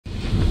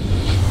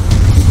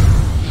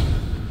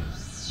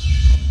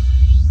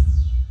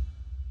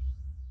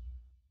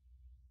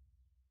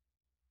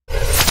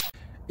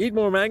Eat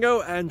more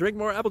mango and drink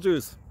more apple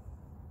juice.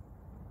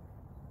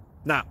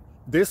 Now,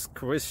 this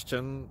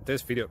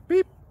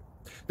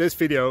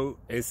video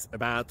is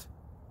about...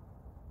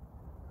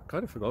 I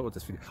kind of forgot what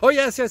this video... Oh,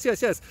 yes.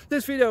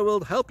 This video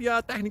will help you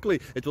out technically.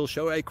 It will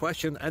show a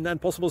question and then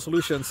possible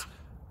solutions.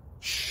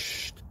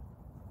 Shh.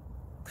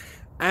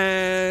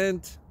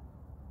 And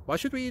why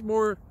should we eat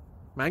more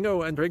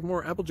mango and drink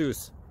more apple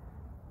juice?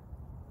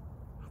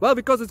 Well,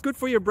 because it's good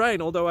for your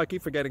brain, although I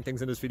keep forgetting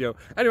things in this video.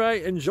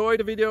 Anyway, enjoy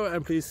the video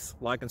and please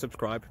like and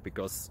subscribe,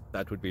 because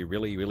that would be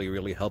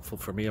really helpful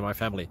for me and my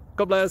family.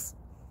 God bless!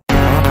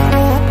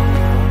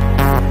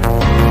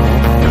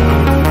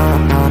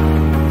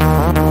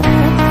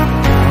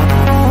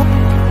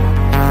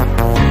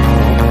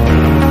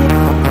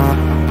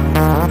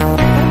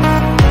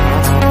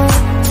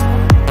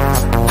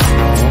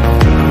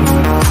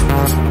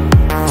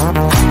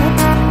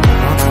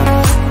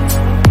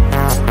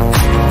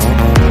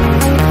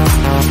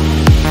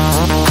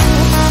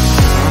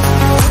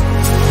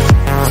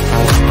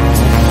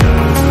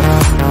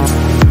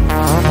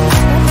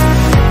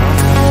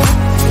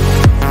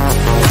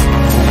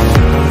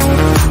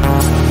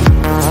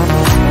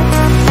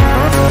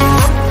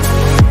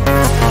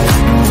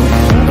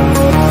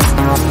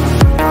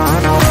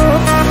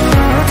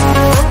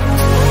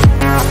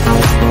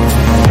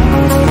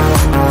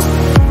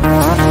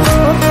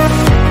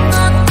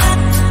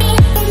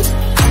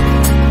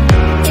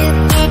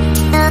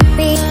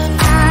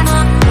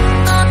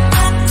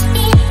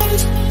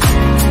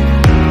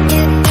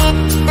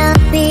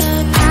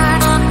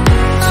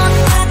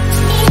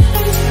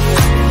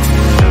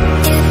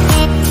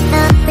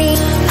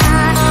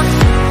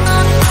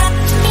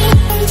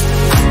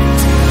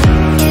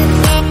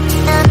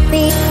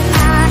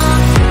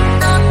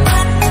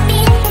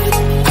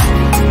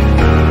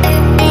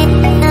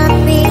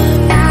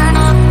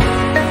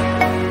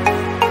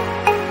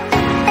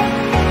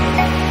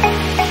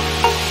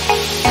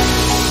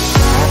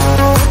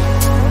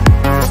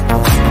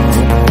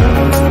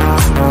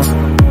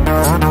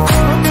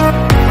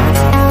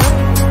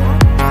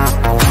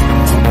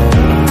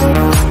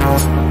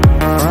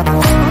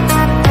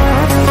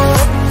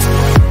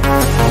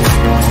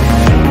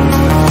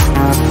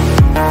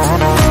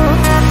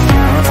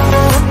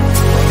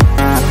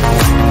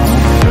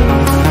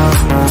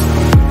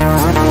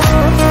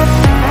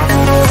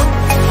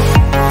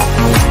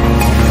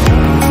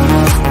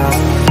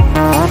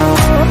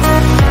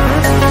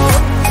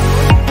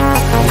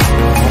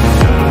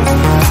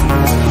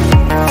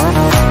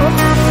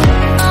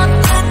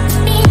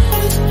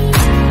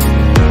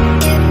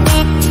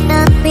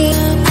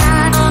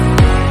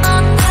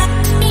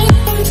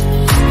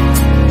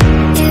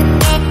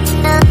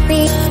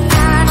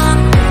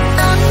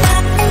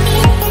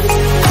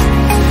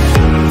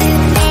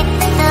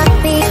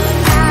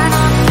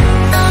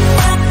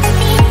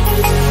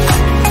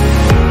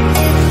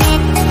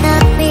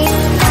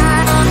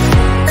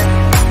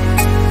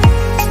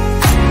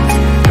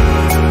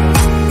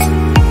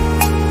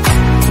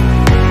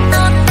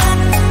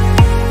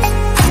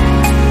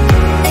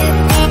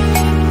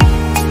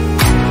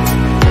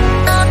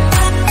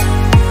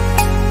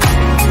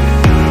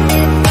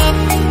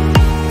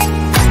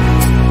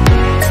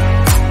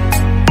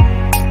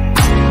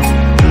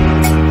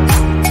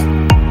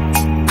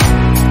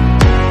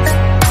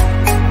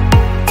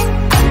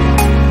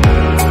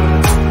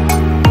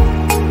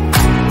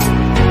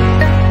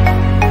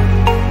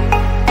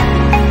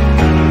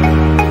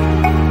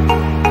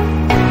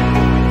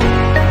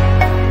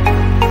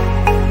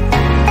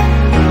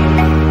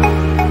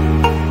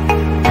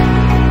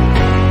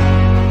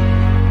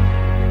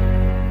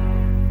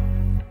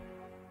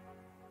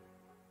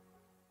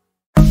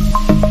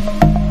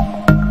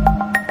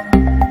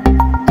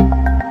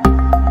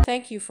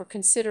 Thank you for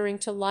considering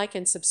to like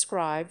and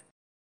subscribe.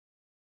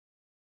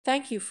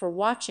 Thank you for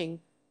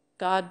watching.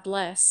 God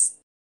bless.